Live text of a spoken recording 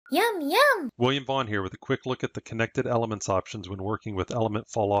Yum, yum! William Vaughn here with a quick look at the connected elements options when working with Element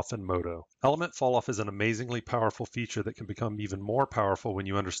Falloff and MODO. Element Falloff is an amazingly powerful feature that can become even more powerful when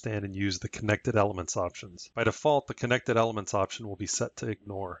you understand and use the connected elements options. By default, the connected elements option will be set to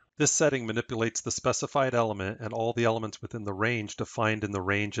ignore. This setting manipulates the specified element and all the elements within the range defined in the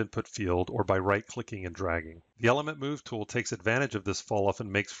range input field or by right-clicking and dragging. The Element Move tool takes advantage of this falloff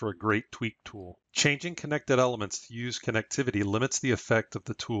and makes for a great tweak tool. Changing connected elements to use connectivity limits the effect of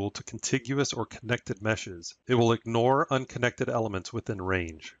the tool to contiguous or connected meshes. It will ignore unconnected elements within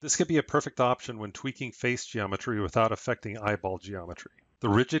range. This could be a perfect option when tweaking face geometry without affecting eyeball geometry. The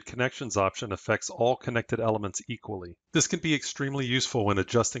Rigid Connections option affects all connected elements equally. This can be extremely useful when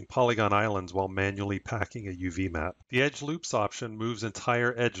adjusting polygon islands while manually packing a UV map. The Edge Loops option moves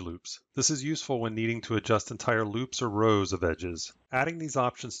entire edge loops. This is useful when needing to adjust entire loops or rows of edges. Adding these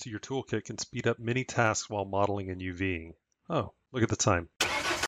options to your toolkit can speed up many tasks while modeling and UVing. Oh, look at the time.